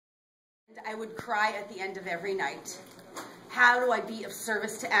I would cry at the end of every night. How do I be of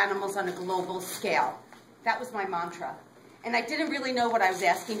service to animals on a global scale? That was my mantra. And I didn't really know what I was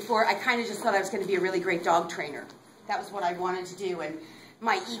asking for. I kind of just thought I was going to be a really great dog trainer. That was what I wanted to do. And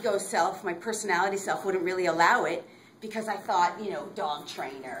my ego self, my personality self wouldn't really allow it because I thought, dog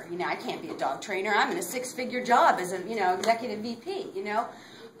trainer. I can't be a dog trainer. I'm in a six-figure job as a, executive VP,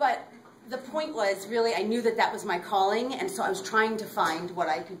 But the point was really I knew that that was my calling, and so I was trying to find what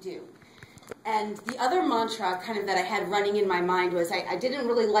I could do. And the other mantra kind of that I had running in my mind was I didn't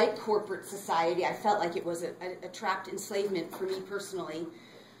really like corporate society. I felt like it was a trapped enslavement for me personally.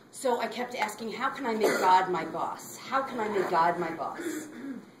 So I kept asking, how can I make God my boss? How can I make God my boss?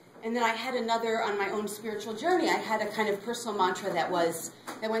 And then I had another, on my own spiritual journey, I had a kind of personal mantra that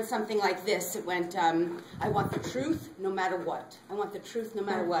went something like this. It went, I want the truth no matter what. I want the truth no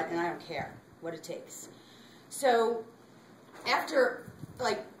matter what, and I don't care what it takes. So after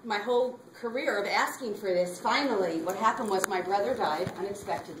my whole career of asking for this, finally what happened was my brother died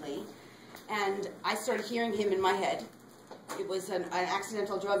unexpectedly, and I started hearing him in my head. It was an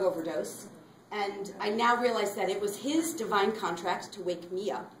accidental drug overdose, and I now realize that it was his divine contract to wake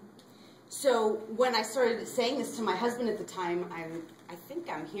me up. So when I started saying this to my husband at the time, I think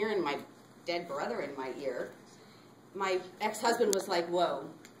I'm hearing my dead brother in my ear. My ex-husband was like, whoa,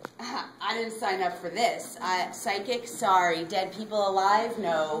 I didn't sign up for this. Psychic, sorry. Dead people alive,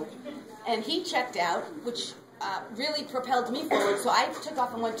 no. And he checked out, which really propelled me forward. So I took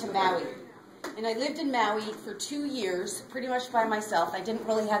off and went to Maui. And I lived in Maui for 2 years, pretty much by myself. I didn't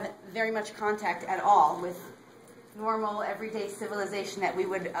really have very much contact at all with normal, everyday civilization that we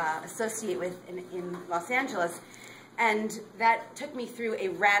would associate with in Los Angeles. And that took me through a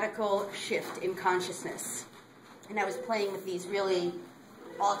radical shift in consciousness. And I was playing with these really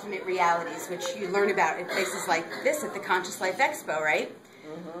ultimate realities, which you learn about at places like this at the Conscious Life Expo, right?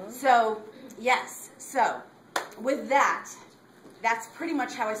 Mm-hmm. So, yes. So, with that, that's pretty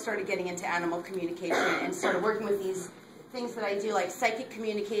much how I started getting into animal communication and started working with these things that I do, like psychic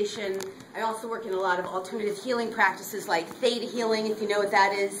communication. I also work in a lot of alternative healing practices, like theta healing, if you know what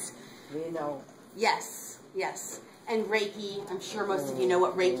that is. We know. Yes, yes. And Reiki, I'm sure most of you know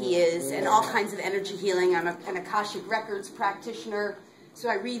what Reiki is, and all kinds of energy healing. I'm an Akashic Records practitioner, so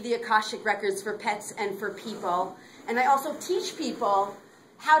I read the Akashic Records for pets and for people. And I also teach people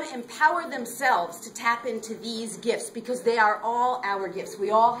how to empower themselves to tap into these gifts, because they are all our gifts. We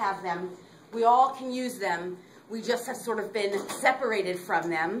all have them. We all can use them. We just have sort of been separated from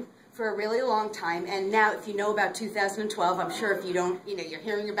them for a really long time. And now, if you know about 2012, I'm sure if you don't, you're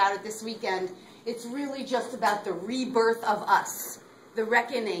hearing about it this weekend, it's really just about the rebirth of us, the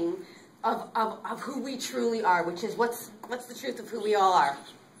reckoning of who we truly are, which is what's the truth of who we all are.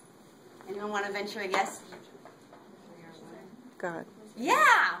 Anyone want to venture a guess? God.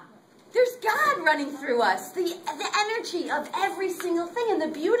 Yeah! There's God running through us. The energy of every single thing. And the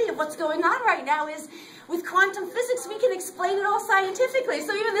beauty of what's going on right now is with quantum physics, we can explain it all scientifically.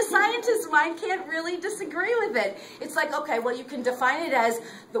 So even the scientist's mind can't really disagree with it. It's like, okay, well, you can define it as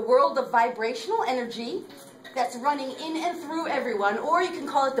the world of vibrational energy that's running in and through everyone, or you can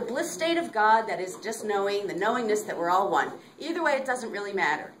call it the bliss state of God, that is just knowing, the knowingness that we're all one. Either way, it doesn't really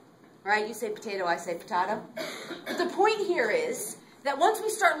matter. Right? You say potato, I say potato. But the point here is that once we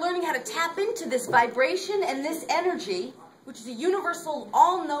start learning how to tap into this vibration and this energy, which is a universal,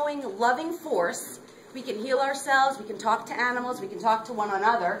 all-knowing, loving force, we can heal ourselves, we can talk to animals, we can talk to one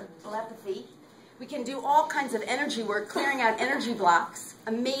another, telepathy. We can do all kinds of energy work, clearing out energy blocks.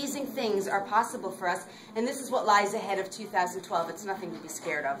 Amazing things are possible for us, and this is what lies ahead of 2012. It's nothing to be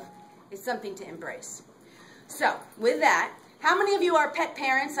scared of. It's something to embrace. So, with that, how many of you are pet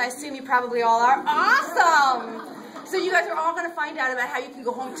parents? I assume you probably all are. Awesome! So you guys are all going to find out about how you can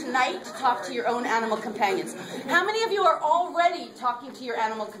go home tonight to talk to your own animal companions. How many of you are already talking to your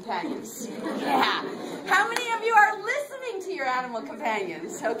animal companions? Yeah. How many of you are listening to your animal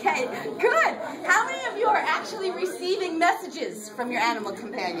companions? Okay, good. How many of you are actually receiving messages from your animal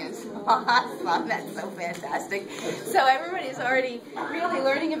companions? Awesome. That's so fantastic. So everybody's already really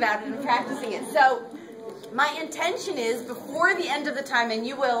learning about it and practicing it. So my intention is, before the end of the time, and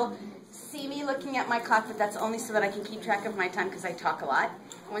you will see me looking at my clock, but that's only so that I can keep track of my time because I talk a lot.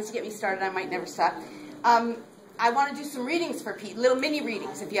 Once you get me started, I might never stop. I want to do some readings for Pete, little mini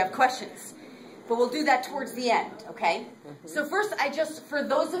readings if you have questions. But we'll do that towards the end, okay? So first, for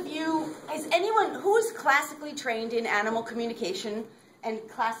those of you, is anyone who is classically trained in animal communication and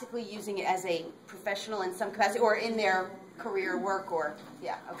classically using it as a professional in some capacity, or in their career work, or,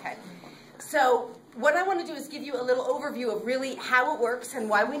 yeah, okay. So what I want to do is give you a little overview of really how it works and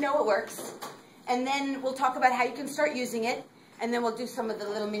why we know it works. And then we'll talk about how you can start using it. And then we'll do some of the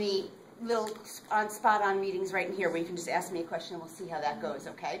little mini little spot-on meetings right in here where you can just ask me a question and we'll see how that goes,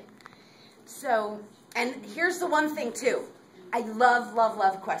 okay? So, and here's the one thing too. I love, love,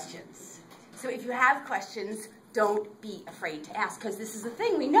 love questions. So if you have questions, don't be afraid to ask, because this is the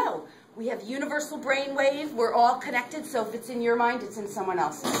thing we know. We have universal brainwave. We're all connected, so if it's in your mind, it's in someone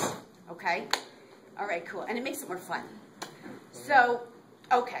else's, okay? All right, cool. And it makes it more fun. So,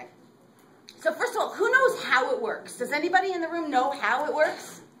 okay. So first of all, who knows how it works? Does anybody in the room know how it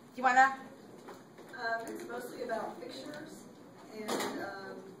works? Do you want to? It's mostly about pictures and the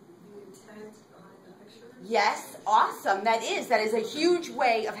intent behind the pictures. Yes, awesome. That is a huge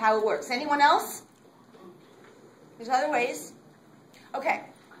way of how it works. Anyone else? There's other ways. Okay,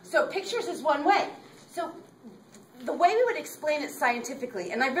 so pictures is one way. So the way we would explain it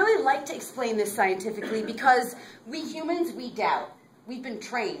scientifically, and I really like to explain this scientifically because we humans, we doubt. We've been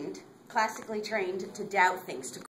trained, classically trained, to doubt things, to